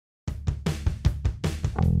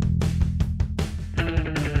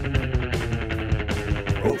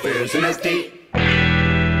Frozen SD.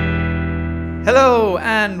 Hello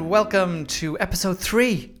and welcome to episode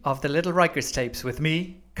 3 of the Little Rikers tapes with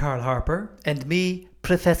me, Carl Harper. And me,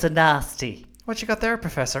 Professor Nasty. What you got there,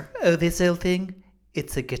 Professor? Oh, this old thing?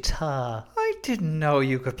 It's a guitar. I didn't know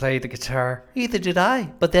you could play the guitar. Either did I.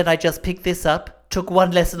 But then I just picked this up, took one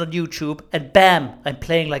lesson on YouTube, and bam, I'm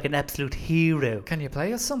playing like an absolute hero. Can you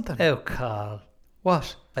play us something? Oh, Carl.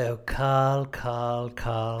 What? Oh, Carl.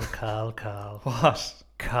 What?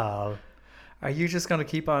 Carl. Are you just going to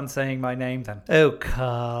keep on saying my name then? Oh,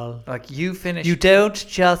 Carl. Like you finished... You don't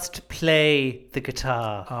just play the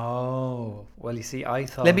guitar. Oh, well you see, I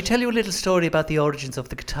thought... Let me tell you a little story about the origins of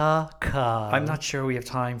the guitar, Carl. I'm not sure we have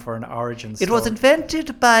time for an origin story. It was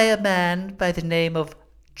invented by a man by the name of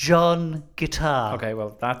John Guitar. Okay,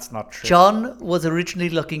 well that's not true. John was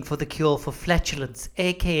originally looking for the cure for flatulence,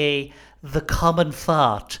 aka the common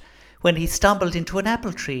fart, when he stumbled into an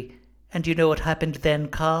apple tree. And you know what happened then,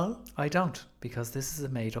 Carl? I don't, because this is a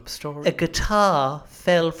made-up story. A guitar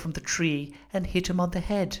fell from the tree and hit him on the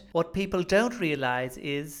head. What people don't realise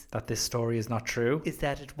is That this story is not true.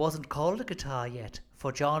 that it wasn't called a guitar yet,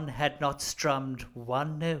 for John had not strummed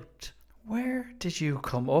one note. Where did you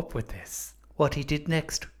come up with this? What he did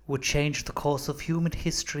next would change the course of human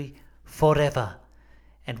history forever.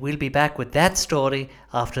 And we'll be back with that story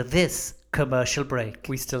after this commercial break.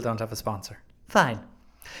 We still don't have a sponsor. Fine.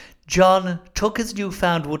 John took his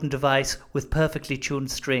newfound wooden device with perfectly tuned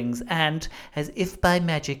strings and, as if by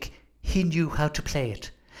magic, he knew how to play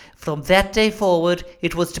it. From that day forward,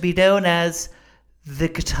 it was to be known as the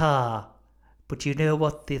guitar. But you know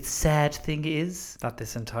what the sad thing is? That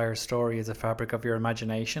this entire story is a fabric of your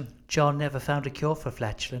imagination. John never found a cure for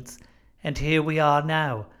flatulence. And here we are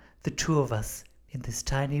now, the two of us, in this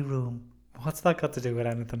tiny room. What's that got to do with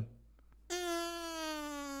anything?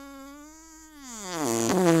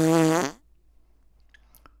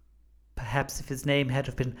 Perhaps if his name had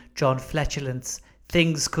have been John Flatulence,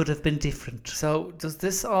 things could have been different. So, does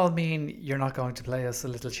this all mean you're not going to play us a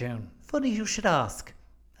little tune? Funny you should ask.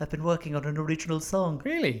 I've been working on an original song.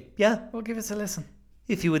 Really? Yeah, Well, give us a listen.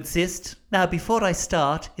 if you insist. Now, before I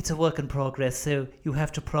start, it's a work in progress, so you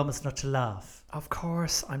have to promise not to laugh. Of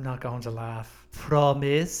course, I'm not going to laugh.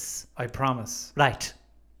 Promise? I promise. Right,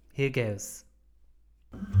 here goes.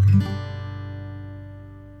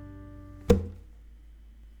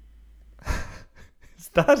 Is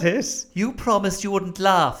that it? You promised you wouldn't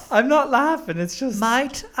laugh. I'm not laughing, it's just...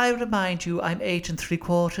 Might I remind you I'm 8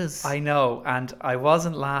 3/4? I know, and I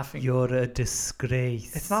wasn't laughing. You're a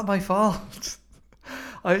disgrace. It's not my fault.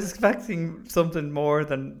 I was expecting something more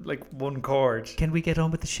than, like, one chord. Can we get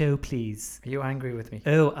on with the show, please? Are you angry with me?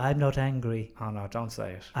 Oh, I'm not angry. Oh, no, don't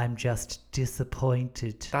say it. I'm just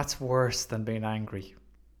disappointed. That's worse than being angry.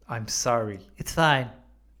 I'm sorry. It's fine.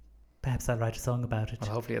 Perhaps I'll write a song about it. Well,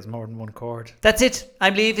 hopefully it's more than one chord. That's it.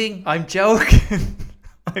 I'm leaving. I'm joking.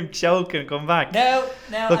 I'm joking. Come back. No.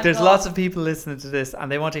 Look, there's lots of people listening to this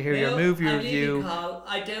and they want to hear your movie review.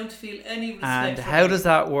 I don't feel any respect And how does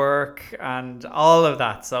that work and all of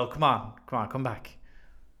that. So come on, come back.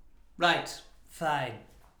 Right. Fine.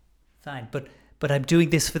 But I'm doing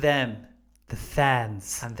this for them. The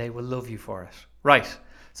fans. And they will love you for it. Right.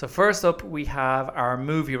 So first up, we have our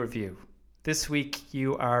movie review. This week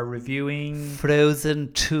you are reviewing...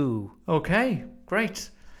 Frozen 2. Okay, great.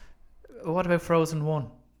 What about Frozen 1?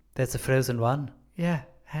 There's a Frozen 1. Yeah,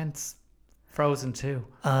 hence Frozen 2.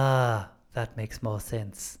 Ah, that makes more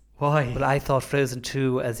sense. Why? Well, I thought Frozen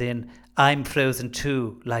 2 as in I'm Frozen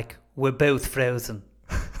 2, like we're both frozen.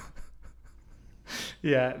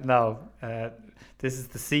 Yeah, no. This is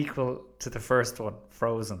the sequel to the first one,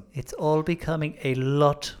 Frozen. It's all becoming a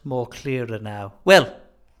lot more clearer now. Well,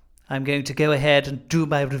 I'm going to go ahead and do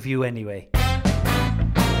my review anyway.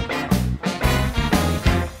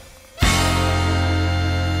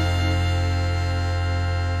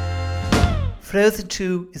 Frozen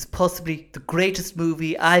 2 is possibly the greatest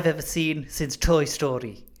movie I've ever seen since Toy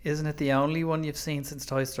Story. Isn't it the only one you've seen since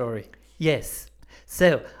Toy Story? Yes.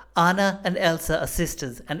 So, Anna and Elsa are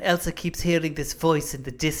sisters, and Elsa keeps hearing this voice in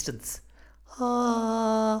the distance.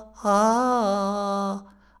 Ah, ah,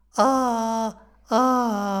 ah,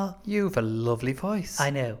 ah. You've a lovely voice.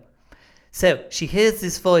 I know. So, she hears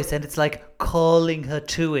this voice and it's like calling her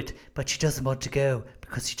to it, but she doesn't want to go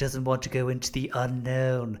because she doesn't want to go into the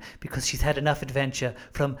unknown, because she's had enough adventure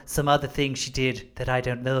from some other thing she did that I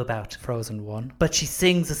don't know about. Frozen 1. But she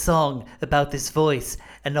sings a song about this voice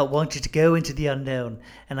and not wanting to go into the unknown.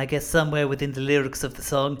 And I guess somewhere within the lyrics of the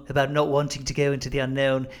song about not wanting to go into the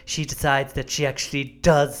unknown, she decides that she actually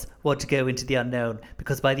does want to go into the unknown.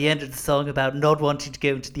 Because by the end of the song about not wanting to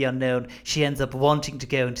go into the unknown, she ends up wanting to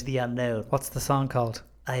go into the unknown. What's the song called?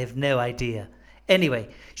 I have no idea. Anyway,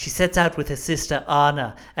 she sets out with her sister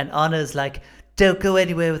Anna, and Anna's like, don't go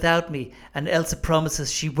anywhere without me, and Elsa promises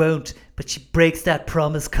she won't, but she breaks that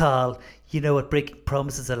promise, Carl. You know what breaking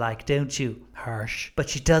promises are like, don't you? Harsh. But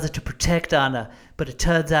she does it to protect Anna, but it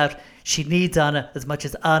turns out she needs Anna as much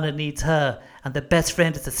as Anna needs her, and their best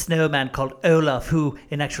friend is a snowman called Olaf, who,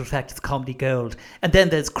 in actual fact, is comedy gold. And then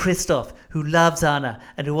there's Kristoff, who loves Anna,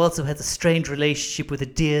 and who also has a strange relationship with a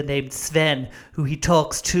deer named Sven, who he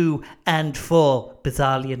talks to and for,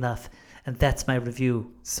 bizarrely enough. And that's my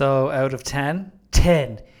review. So, out of 10?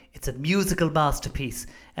 10. It's a musical masterpiece,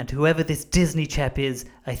 and whoever this Disney chap is,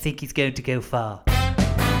 I think he's going to go far.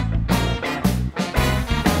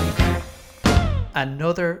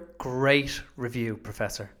 Another great review,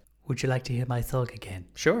 Professor. Would you like to hear my song again?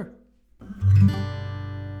 Sure.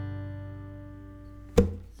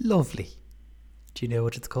 Lovely. Do you know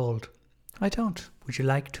what it's called? I don't. Would you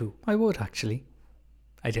like to? I would, actually.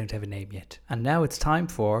 I don't have a name yet. And now it's time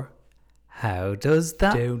for How Does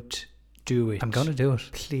That? Don't do it. I'm going to do it.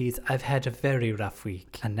 Please, I've had a very rough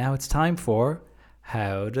week. And now it's time for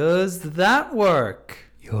How Does That Work?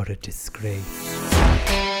 You're a disgrace.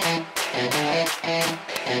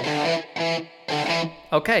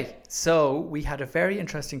 Okay, so we had a very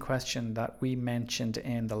interesting question that we mentioned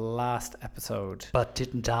in the last episode. But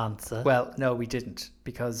didn't answer. Well, no, we didn't,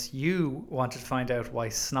 because you wanted to find out why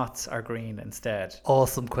snots are green instead.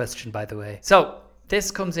 Awesome question, by the way. So,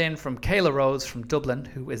 this comes in from Kayla Rose from Dublin,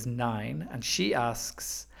 who is 9, and she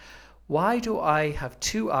asks, why do I have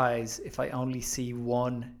 2 eyes if I only see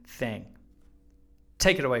one thing?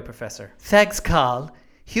 Take it away, Professor. Thanks, Carl.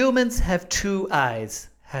 Humans have 2 eyes.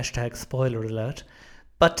 Hashtag spoiler alert.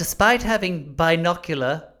 But despite having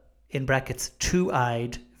binocular, in brackets,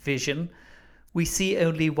 2-eyed vision, we see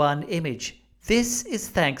only one image. This is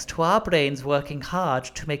thanks to our brains working hard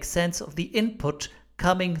to make sense of the input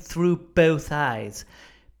coming through both eyes.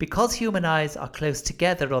 Because human eyes are close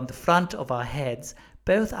together on the front of our heads,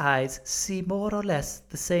 both eyes see more or less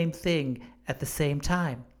the same thing at the same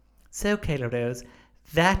time. So, Kayla Rose,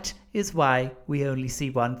 that is why we only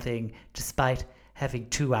see one thing, despite having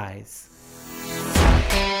 2 eyes.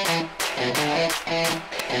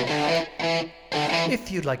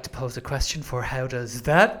 If you'd like to pose a question for How Does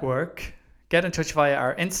That Work, get in touch via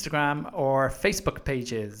our Instagram or Facebook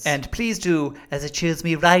pages. And please do, as it cheers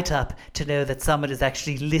me right up to know that someone is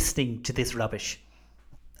actually listening to this rubbish.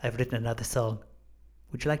 I've written another song.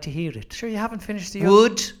 Would you like to hear it? Sure, you haven't finished the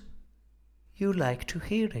Would you like to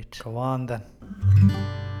hear it? Go on then.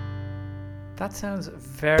 That sounds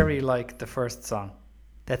very like the first song.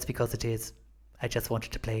 That's because it is. I just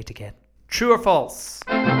wanted to play it again. True or false?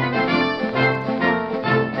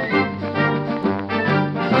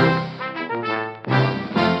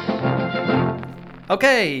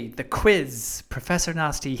 Okay, the quiz. Professor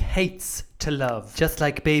Nasty hates to love. Just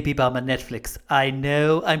like Baby Bomb on Netflix. I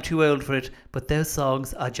know I'm too old for it, but those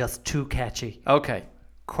songs are just too catchy. Okay,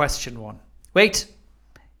 question 1. Wait,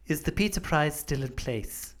 is the pizza prize still in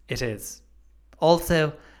place? It is.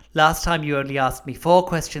 Also, last time you only asked me 4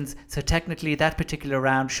 questions, so technically that particular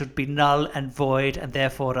round should be null and void, and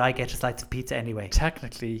therefore I get a slice of pizza anyway.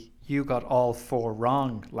 Technically, you got all 4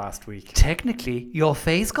 wrong last week. Technically, your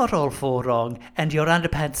face got all 4 wrong, and your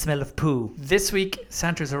underpants smell of poo. This week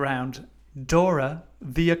centres around Dora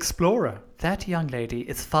the Explorer. That young lady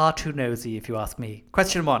is far too nosy, if you ask me.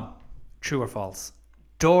 Question 1. True or false?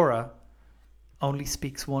 Dora only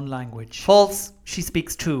speaks 1 language. False. She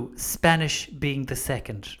speaks 2, Spanish being the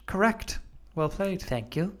second. Correct. Well played.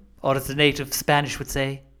 Thank you. Or as the native Spanish would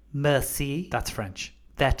say, merci. That's French.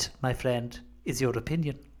 That, my friend, is your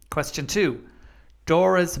opinion. Question 2.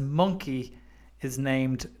 Dora's monkey is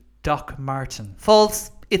named Doc Martin. False.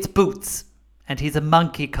 It's Boots. And he's a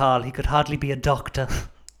monkey, Carl. He could hardly be a doctor.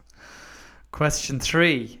 Question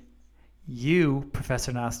 3. You,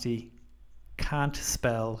 Professor Nasty, can't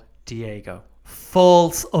spell Diego.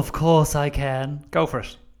 False. Of course I can. Go for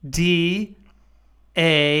it. D-A...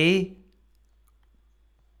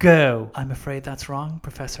 Go. I'm afraid that's wrong,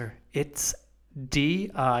 Professor. It's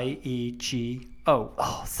D-I-E-G-O.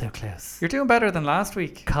 Oh, so close. You're doing better than last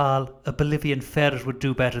week. Carl, a Bolivian ferret would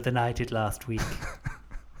do better than I did last week.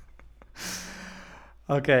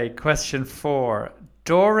 Okay, question 4.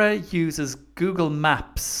 Dora uses Google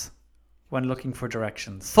Maps when looking for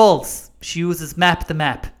directions. False. She uses Map the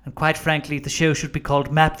Map. And quite frankly, the show should be called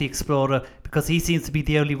Map the Explorer because he seems to be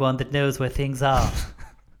the only one that knows where things are.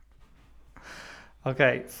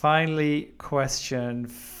 Okay, finally, question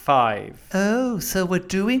 5. Oh, so we're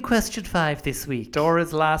doing question 5 this week.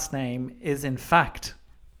 Dora's last name is in fact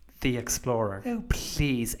The Explorer. Oh,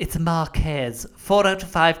 please. It's Marquez. 4 out of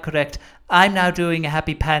 5 correct. I'm now doing a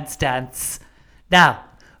happy pants dance. Now,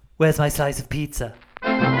 where's my slice of pizza?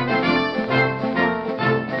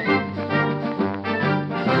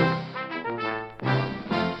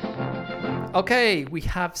 Okay, we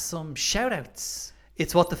have some shout-outs.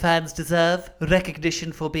 It's what the fans deserve.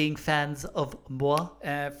 Recognition for being fans of moi.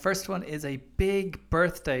 First one is a big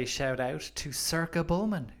birthday shout-out to Circa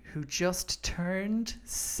Bowman, who just turned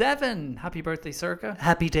 7. Happy birthday, Circa.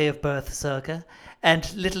 Happy day of birth, Circa.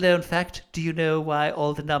 And little known fact, do you know why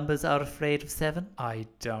all the numbers are afraid of 7? I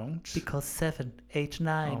don't. Because 7, 8,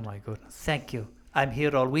 9. Oh my goodness. Thank you. I'm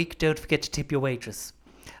here all week. Don't forget to tip your waitress.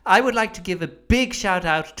 I would like to give a big shout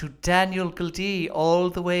out to Daniel Gildee, all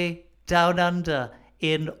the way down under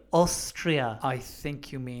in Austria. I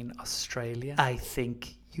think you mean Australia. I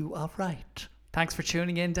think you are right. Thanks for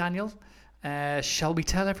tuning in, Daniel. Shall we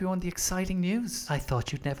tell everyone the exciting news? I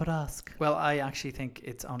thought you'd never ask. Well, I actually think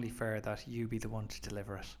it's only fair that you be the one to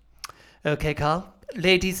deliver it. Okay, Carl.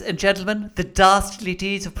 Ladies and gentlemen, The Dastardly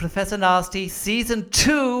Deeds of Professor Nasty Season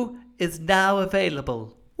 2 is now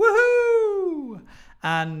available. Woohoo!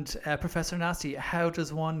 And Professor Nasty, how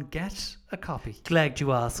does one get a copy? Glad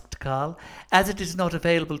you asked, Carl. As it is not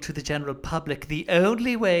available to the general public, the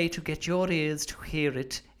only way to get your ears to hear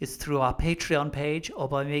it is through our Patreon page or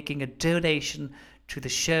by making a donation to the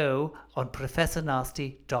show on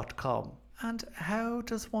ProfessorNasty.com. And how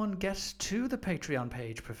does one get to the Patreon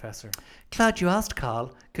page, Professor? Glad you asked,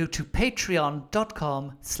 Carl. Go to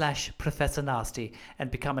patreon.com/Professor Nasty and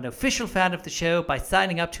become an official fan of the show by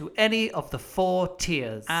signing up to any of the 4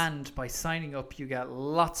 tiers. And by signing up, you get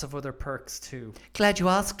lots of other perks too. Glad you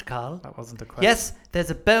asked, Carl. That wasn't a question. Yes, there's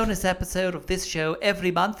a bonus episode of this show every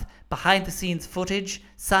month, behind-the-scenes footage,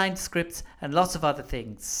 signed scripts, and lots of other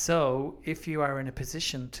things. So, if you are in a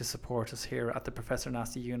position to support us here at the Professor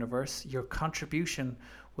Nasty Universe, your contribution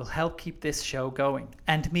will help keep this show going.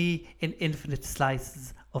 And me in infinite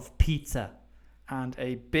slices of pizza. And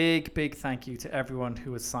a big, big thank you to everyone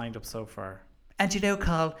who has signed up so far. And you know,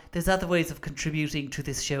 Carl, there's other ways of contributing to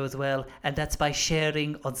this show as well, and that's by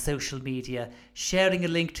sharing on social media, sharing a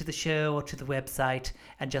link to the show or to the website,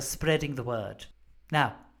 and just spreading the word.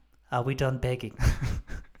 Now, are we done begging?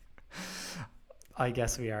 I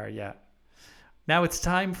guess we are, yeah. Now it's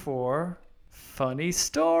time for Funny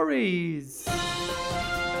Stories.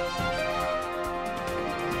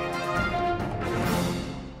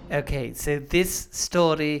 Okay, so this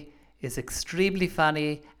story is extremely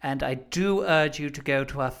funny, and I do urge you to go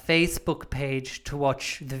to our Facebook page to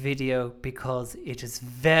watch the video because it is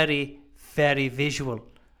very, very visual.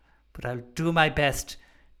 But I'll do my best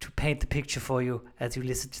to paint the picture for you as you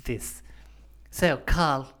listen to this. So,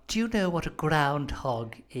 Carl, do you know what a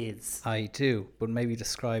groundhog is? I do, but maybe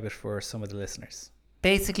describe it for some of the listeners.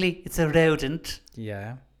 Basically, it's a rodent,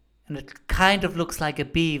 Yeah. and it kind of looks like a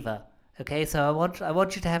beaver. Okay, so I want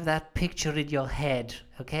you to have that picture in your head.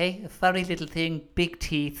 Okay, a furry little thing, big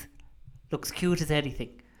teeth, looks cute as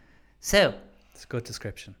anything. So, It's a good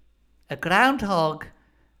description. a groundhog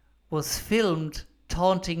was filmed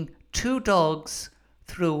taunting 2 dogs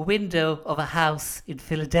through a window of a house in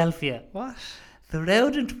Philadelphia. What? The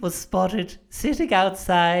rodent was spotted sitting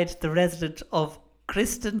outside the resident of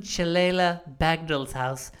Kristen Shalala Bagnall's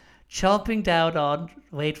house, chomping down on,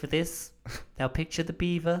 wait for this, now picture the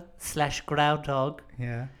beaver/groundhog,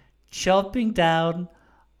 Yeah. chomping down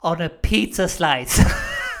on a pizza slice.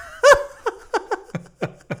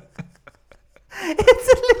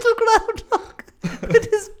 It's a little groundhog with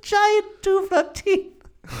his giant 2 front teeth.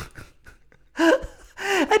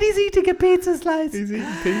 And he's eating a pizza slice. He's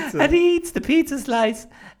eating pizza. And he eats the pizza slice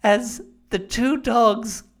as the 2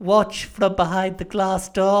 dogs watch from behind the glass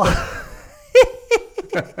door.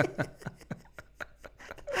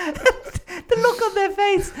 The look on their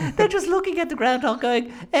face, they're just looking at the groundhog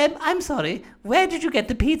going, I'm sorry, where did you get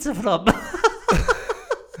the pizza from?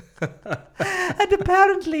 And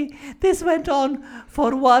apparently this went on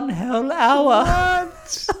for 1 whole hour.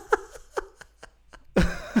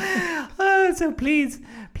 What? So please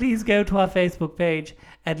go to our Facebook page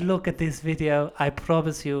and look at this video. I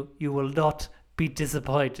promise you, you will not be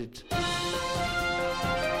disappointed.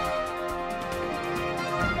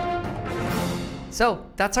 So,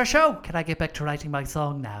 that's our show. Can I get back to writing my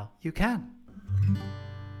song now? You can.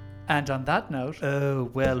 And on that note, Oh,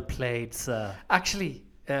 well played, sir. actually,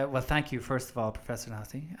 well, thank you first of all, Professor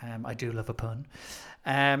Nasty. I do love a pun.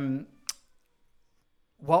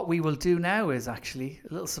 What we will do now is actually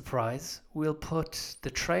a little surprise. We'll put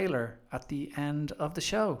the trailer at the end of the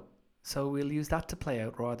show. So we'll use that to play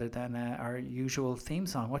out rather than our usual theme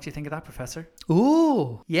song. What do you think of that, Professor?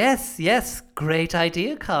 Ooh, yes. Great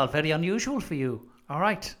idea, Carl. Very unusual for you. All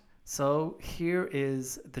right. So here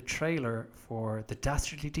is the trailer for The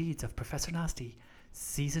Dastardly Deeds of Professor Nasty,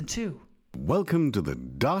 Season 2. Welcome to the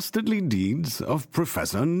Dastardly Deeds of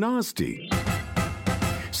Professor Nasty.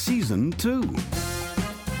 Season 2.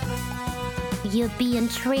 You're being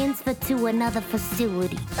transferred to another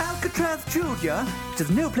facility. Alcatraz Junior? It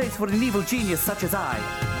is no place for an evil genius such as I.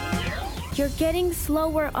 You're getting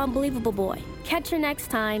slower, unbelievable boy. Catch you next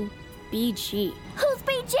time, BG. Who's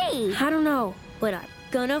BG? I don't know, but I'm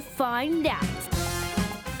gonna find out.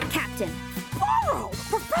 Captain. Borrow!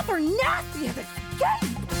 Professor Nasty has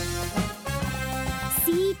escaped!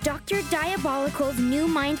 See Dr. Diabolical's new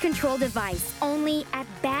mind control device, only at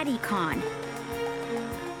BaddyCon.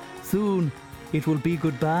 Soon, it will be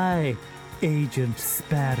goodbye, Agent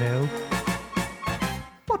Sparrow.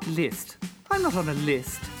 What list? I'm not on a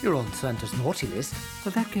list. You're on Santa's naughty list.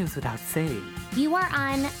 Well, that goes without saying. You are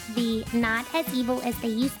on the not as evil as they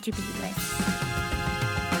used to be list.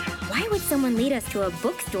 Why would someone lead us to a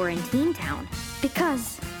bookstore in Teen Town?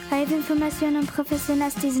 Because I have information on Professor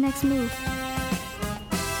Nasty's next move.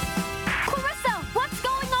 Clarissa, what's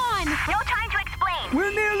going on? No time to explain.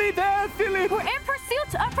 We're nearly there, Philip! We're in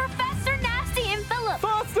pursuit of Professor Nasty and Philip.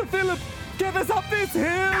 Faster, Philip! Get us up this hill!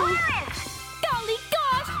 Clarence! Golly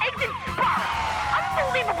gosh! Agent Sparrow!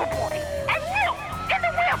 Unbelievable boy!